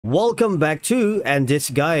Welcome back to Andy's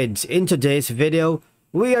Guides. In today's video,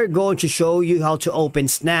 we are going to show you how to open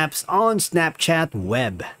snaps on Snapchat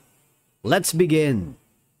web. Let's begin.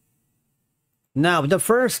 Now, the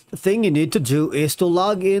first thing you need to do is to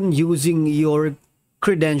log in using your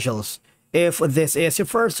credentials. If this is your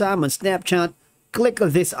first time on Snapchat, click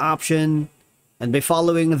this option, and by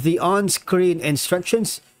following the on-screen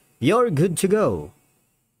instructions, you're good to go.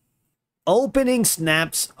 Opening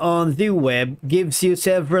snaps on the web gives you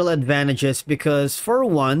several advantages because, for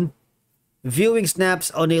one, viewing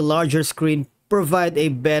snaps on a larger screen provide a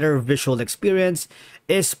better visual experience,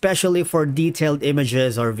 especially for detailed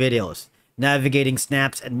images or videos. Navigating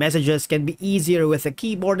snaps and messages can be easier with a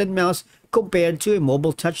keyboard and mouse compared to a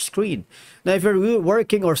mobile touchscreen. Now, if you're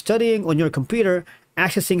working or studying on your computer,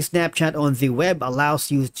 accessing Snapchat on the web allows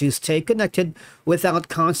you to stay connected without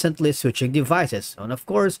constantly switching devices. And of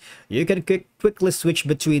course, you can quickly switch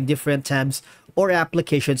between different tabs or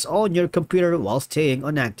applications on your computer while staying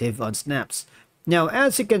active on snaps. Now,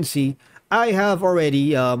 as you can see, I have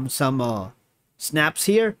already some snaps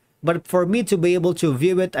here, but for me to be able to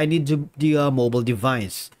view it, I need the mobile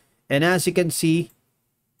device. And as you can see,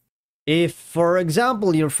 if, for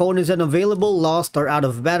example, your phone is unavailable, lost, or out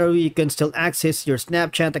of battery, you can still access your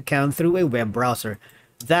Snapchat account through a web browser.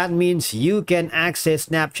 That means you can access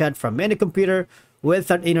Snapchat from any computer with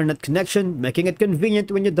an internet connection, making it convenient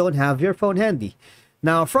when you don't have your phone handy.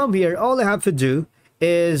 Now, from here, all I have to do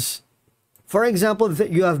is, for example, that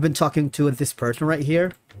you have been talking to this person right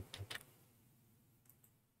here.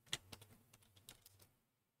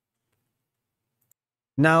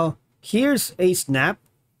 Now, here's a snap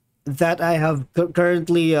that I have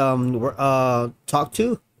currently talked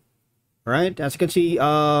to, right? As you can see,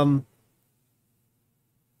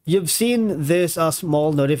 you've seen this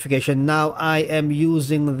small notification. Now I am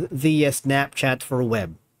using the Snapchat for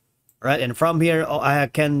web, right? And from here, I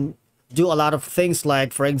can do a lot of things,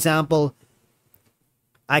 like, for example,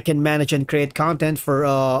 I can manage and create content for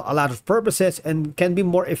a lot of purposes and can be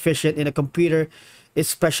more efficient in a computer,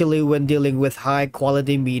 especially when dealing with high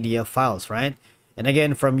quality media files, right? And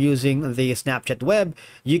again, from using the Snapchat web,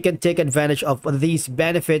 you can take advantage of these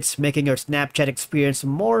benefits, making your Snapchat experience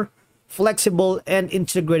more flexible and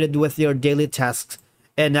integrated with your daily tasks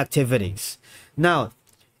and activities. Now,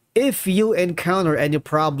 if you encounter any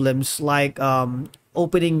problems like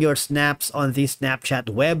opening your snaps on the Snapchat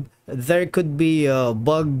web, there could be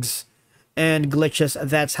bugs and glitches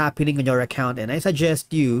that's happening on your account. And I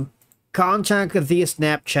suggest you contact the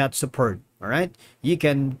Snapchat support, all right? You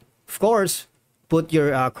can, of course, put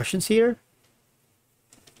your questions here,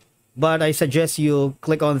 but I suggest you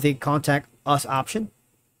click on the contact us option,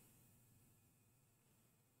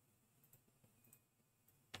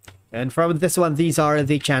 and from this one, these are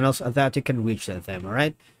the channels that you can reach them. All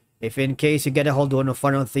right, if in case you get a hold of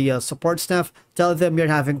one of the support staff, tell them you're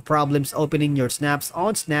having problems opening your snaps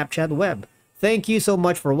on Snapchat web. Thank you so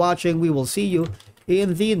much for watching. We will see you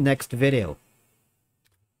in the next video.